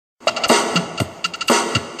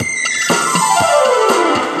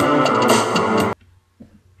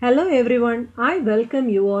Hello everyone, I welcome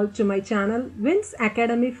you all to my channel Wins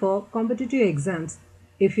Academy for Competitive Exams.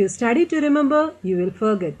 If you study to remember, you will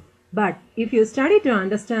forget. But if you study to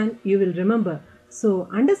understand, you will remember. So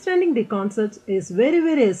understanding the concepts is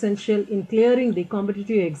very essential in clearing the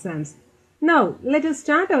competitive exams. Now let us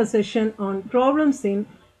start our session on problems in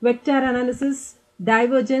vector analysis,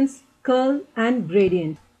 divergence, curl and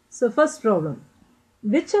gradient. So first problem.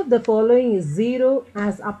 Which of the following is zero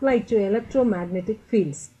as applied to electromagnetic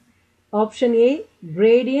fields? Option A,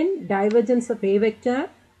 gradient divergence of A vector.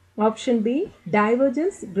 Option B,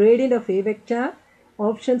 divergence gradient of A vector.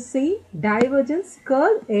 Option C, divergence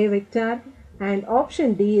curl A vector. And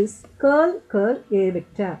option D is curl A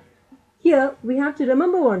vector. Here we have to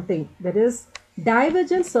remember one thing, that is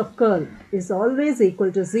divergence of curl is always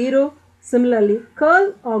equal to 0. Similarly,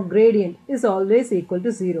 curl or gradient is always equal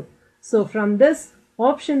to 0. So from this,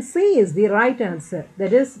 option C is the right answer.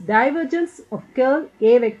 That is, divergence of curl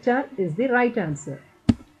A vector is the right answer.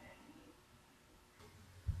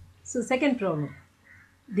 So second problem.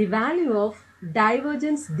 The value of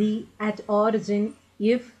divergence D at origin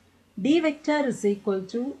if D vector is equal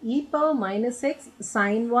to e power minus x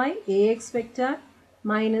sin y ax vector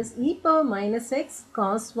minus e power minus x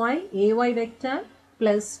cos y ay vector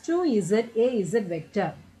plus 2z az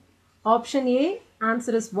vector. Option A,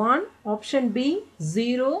 answer is 1, option B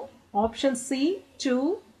 0, option C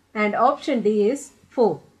 2 and option D is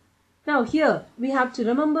 4. Now here we have to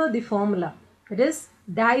remember the formula. It is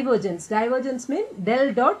divergence. Divergence means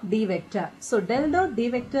del dot D vector. So del dot D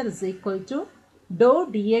vector is equal to dou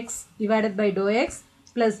dx divided by dou x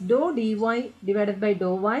plus dou dy divided by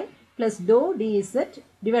dou y plus dou dz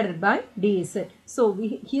divided by dz. So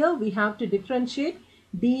here we have to differentiate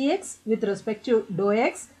dx with respect to dou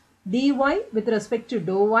x, dy with respect to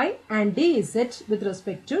dou y and dz with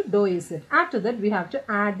respect to dou z. After that we have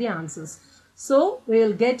to add the answers. So we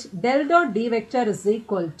will get del dot D vector is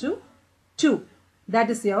equal to 2. That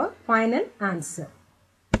is your final answer.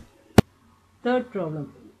 Third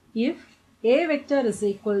problem. If A vector is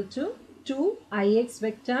equal to 2ix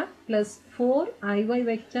vector plus 4iy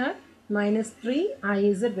vector minus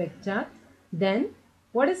 3iz vector, then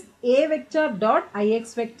what is A vector dot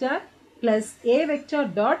ix vector plus A vector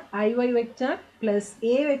dot iy vector plus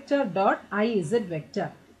A vector dot iz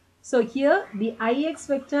vector? So here the ix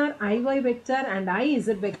vector, iy vector and iz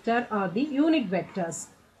vector are the unit vectors.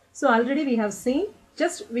 So already we have seen,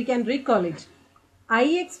 just we can recall it.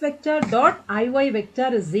 Ix vector dot iy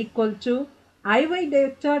vector is equal to iy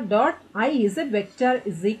vector dot iz vector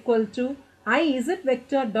is equal to iz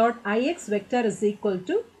vector dot ix vector is equal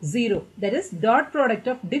to 0. That is, dot product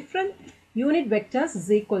of different unit vectors is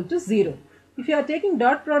equal to 0. If you are taking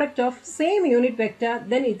dot product of same unit vector,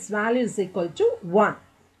 then its value is equal to 1.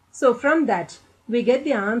 So from that we get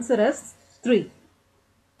the answer as 3.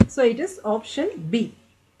 So it is option B.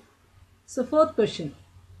 So fourth question.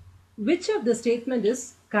 Which of the statement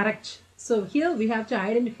is correct? So here we have to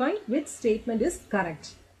identify which statement is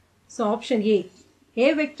correct. So option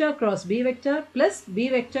A vector cross B vector plus B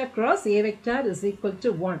vector cross A vector is equal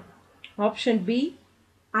to 1. Option B,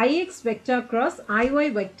 Ix vector cross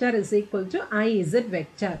Iy vector is equal to Iz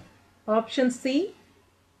vector. Option C,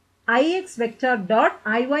 Ix vector dot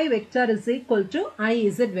Iy vector is equal to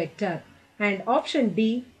Iz vector. And option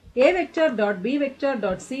D, A vector dot B vector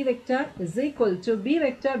dot C vector is equal to B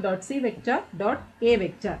vector dot C vector dot A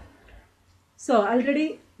vector. So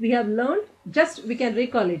already we have learned, just we can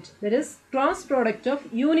recall it. That is cross product of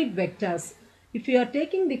unit vectors. If you are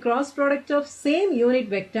taking the cross product of same unit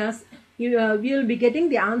vectors, you will be getting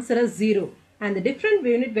the answer as 0. And the different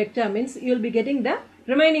unit vector means you will be getting the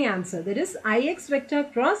remaining answer. That is Ix vector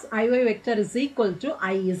cross Iy vector is equal to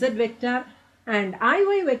Iz vector. And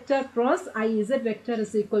Iy vector cross Iz vector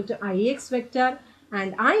is equal to Ix vector.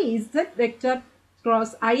 And Iz vector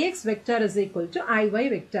cross Ix vector is equal to Iy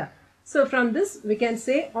vector. So from this we can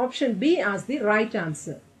say option B as the right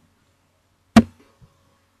answer.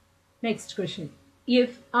 Next question.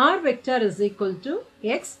 If R vector is equal to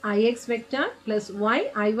x ix vector plus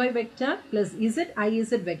y iy vector plus z iz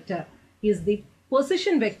vector is the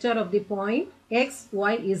position vector of the point x,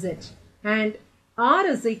 y, z, and R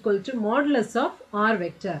is equal to modulus of R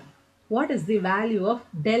vector, what is the value of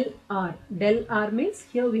del R? Del R means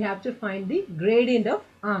here we have to find the gradient of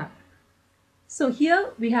R. So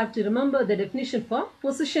here we have to remember the definition for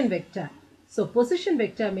position vector. So position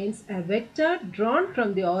vector means a vector drawn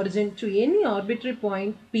from the origin to any arbitrary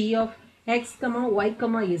point P of x,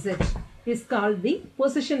 y, z is called the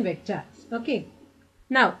position vector. Okay.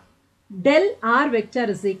 Now del R vector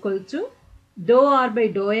is equal to dou R by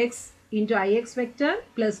dou x into ix vector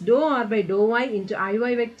plus dou R by dou y into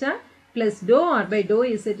iy vector plus dou r by dou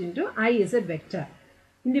z into iz vector.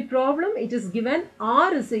 In the problem, it is given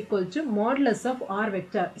r is equal to modulus of r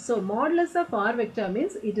vector. So, modulus of r vector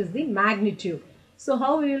means it is the magnitude. So,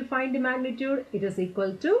 how we will find the magnitude? It is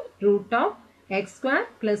equal to root of x square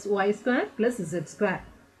plus y square plus z square.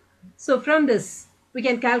 So, from this, we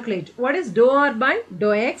can calculate what is dou r by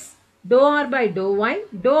dou x, dou r by dou y,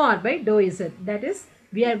 dou r by dou z. That is,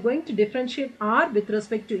 we are going to differentiate r with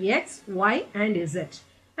respect to x, y and z.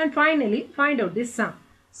 And finally, find out this sum.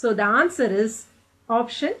 So, the answer is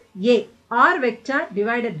option A, r vector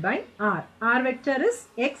divided by r. R vector is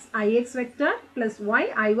x ix vector plus y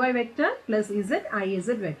iy vector plus z iz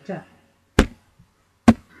vector.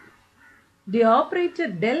 The operator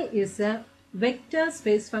del is a vector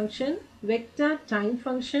space function, vector time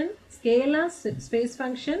function, scalar space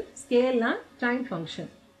function, scalar time function.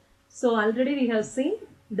 So already we have seen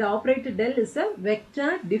the operator del is a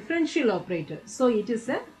vector differential operator. So it is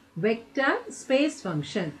a vector space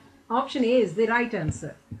function. Option A is the right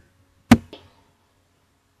answer.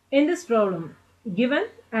 In this problem, given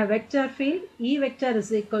a vector field E vector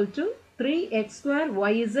is equal to 3x square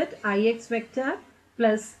yz ix vector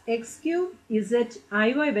plus x cube z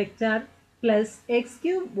iy vector plus x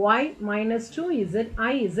cube y minus 2z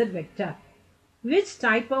iz vector. Which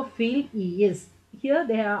type of field E is? Here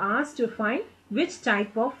they are asked to find which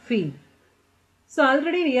type of field. So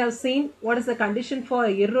already we have seen what is the condition for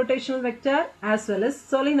a irrotational vector as well as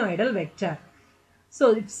solenoidal vector.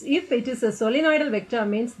 So if it is a solenoidal vector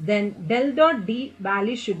means then del dot D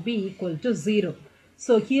value should be equal to 0.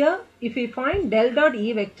 So here if we find del dot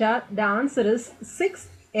E vector, the answer is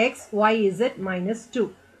 6xyz minus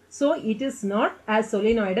 2. So it is not a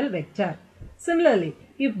solenoidal vector. Similarly,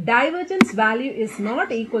 if divergence value is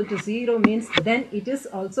not equal to 0 means then it is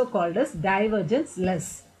also called as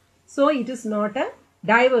divergence-less. So it is not a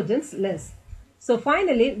divergence-less. So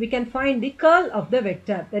finally we can find the curl of the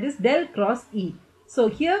vector, that is del cross E. So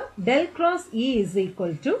here del cross E is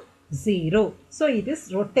equal to 0. So it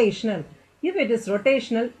is rotational. If it is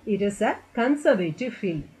rotational, it is a conservative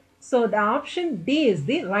field. So the option D is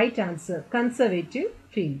the right answer, conservative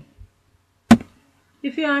field.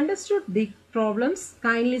 If you understood the problems,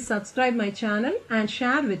 kindly subscribe my channel and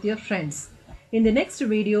share with your friends. In the next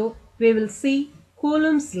video, we will see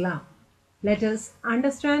Coulomb's law. Let us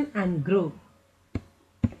understand and grow.